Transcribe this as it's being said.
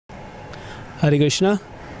Hare Krishna.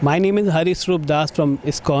 My name is Hari Swarup Das from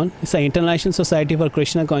ISKCON. It's an International Society for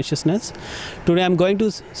Krishna Consciousness. Today I'm going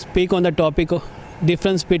to speak on the topic of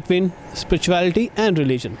difference between spirituality and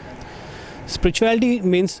religion. Spirituality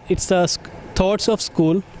means it's the thoughts of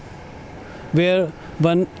school where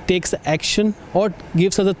one takes action or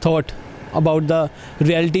gives us a thought about the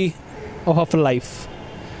reality of our life.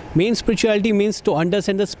 Main spirituality means to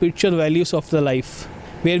understand the spiritual values of the life,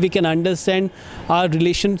 where we can understand our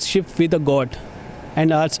relationship with the God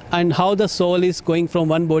and how the soul is going from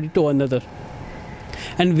one body to another,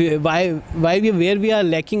 and where we are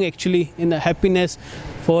lacking actually in the happiness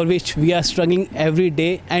for which we are struggling every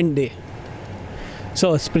day and day.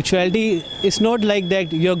 So spirituality is not like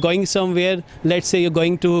that you're going somewhere, let's say you're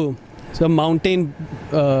going to some mountain,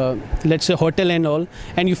 let's say hotel and all,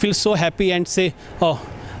 and you feel so happy and say, oh,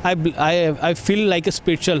 I feel like a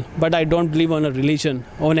spiritual, but I don't believe on a religion,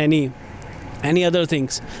 on any other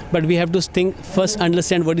things. But we have to first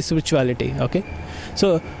understand what is spirituality. Okay,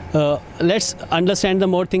 so let's understand the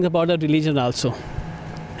more things about the religion also.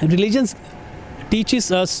 Religion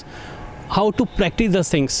teaches us how to practice the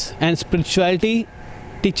things, and spirituality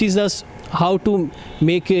teaches us how to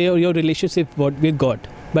make your relationship with God.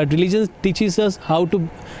 But religion teaches us how to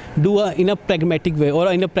do in a pragmatic way or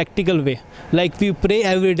in a practical way. Like we pray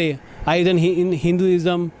every day, either in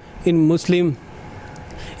Hinduism, in Muslim,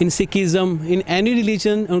 in Sikhism, in any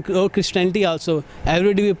religion or Christianity also.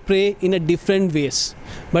 Every day we pray in a different ways.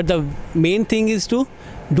 But the main thing is to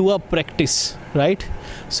do a practice, right?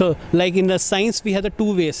 So like in the science we have the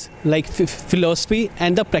two ways, like philosophy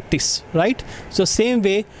and the practice, right? So same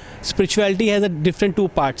way spirituality has a different two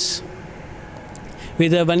parts.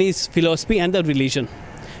 One is philosophy and the religion.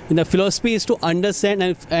 And the philosophy is to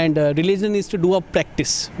understand, and religion is to do a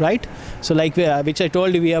practice, right? So like which I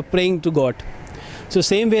told you, we are praying to God. So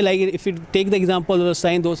same way, like if you take the example of the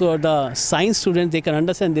science, those who are the science students, they can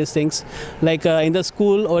understand these things. Like in the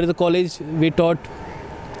school or in the college, we taught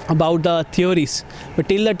about the theories, but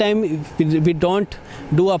till the time we don't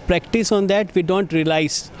do a practice on that, we don't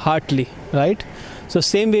realize heartily, right? So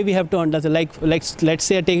same way we have to understand. Like let's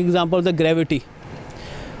say I take example of the gravity.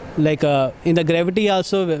 Like in the gravity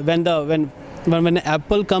also, when an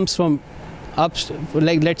apple comes from up,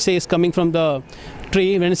 like let's say it's coming from the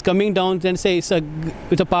tree, when it's coming down, then say it's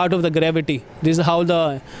a part of the gravity. This is how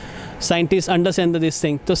the scientists understand this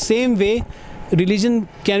thing. So same way religion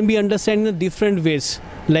can be understood in different ways.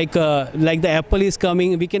 Like the apple is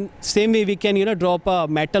coming, same way we can drop a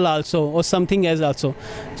metal also or something else also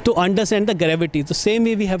to understand the gravity. The same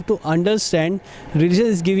way we have to understand religion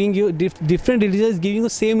is giving you different religions giving you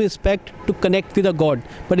same respect to connect with the God,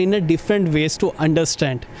 but in a different ways to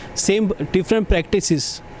understand different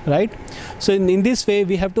practices, right? So in this way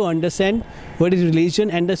we have to understand what is religion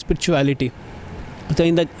and the spirituality. So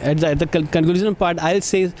at the conclusion part, I'll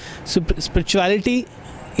say spirituality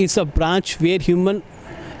is a branch where human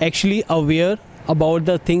actually aware about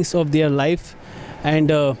the things of their life, and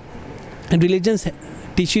religion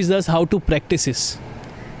teaches us how to practice this,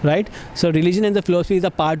 right? So religion and the philosophy is a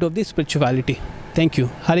part of the spirituality. Thank you.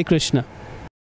 Hare Krishna.